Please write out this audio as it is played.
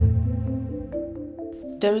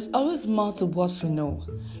There is always more to what we know,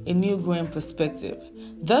 a new growing perspective.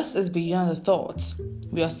 This is Beyond the Thoughts.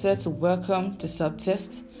 We are set to welcome the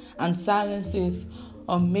subtext and silences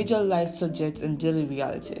on major life subjects and daily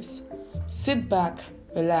realities. Sit back,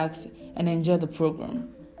 relax, and enjoy the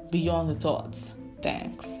program. Beyond the Thoughts.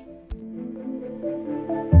 Thanks.